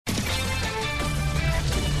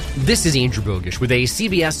This is Andrew Bogusch with a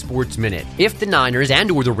CBS Sports Minute. If the Niners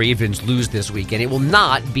and or the Ravens lose this weekend, it will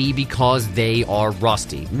not be because they are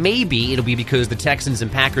rusty. Maybe it'll be because the Texans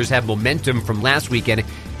and Packers have momentum from last weekend,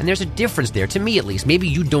 and there's a difference there, to me at least. Maybe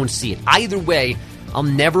you don't see it. Either way, I'll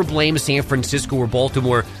never blame San Francisco or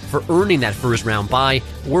Baltimore for earning that first-round bye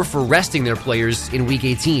or for resting their players in Week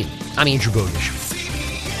 18. I'm Andrew Bogusch.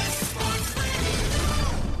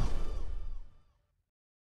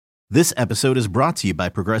 This episode is brought to you by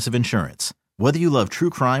Progressive Insurance. Whether you love true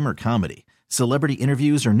crime or comedy, celebrity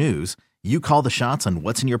interviews or news, you call the shots on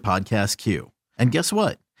what's in your podcast queue. And guess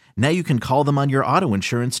what? Now you can call them on your auto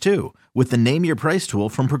insurance too with the Name Your Price tool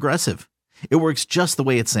from Progressive. It works just the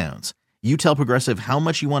way it sounds. You tell Progressive how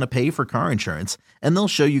much you want to pay for car insurance, and they'll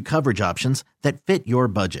show you coverage options that fit your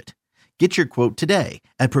budget. Get your quote today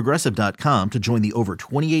at Progressive.com to join the over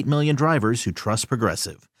 28 million drivers who trust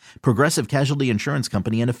Progressive. Progressive Casualty Insurance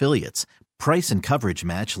Company and Affiliates. Price and coverage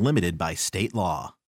match limited by state law.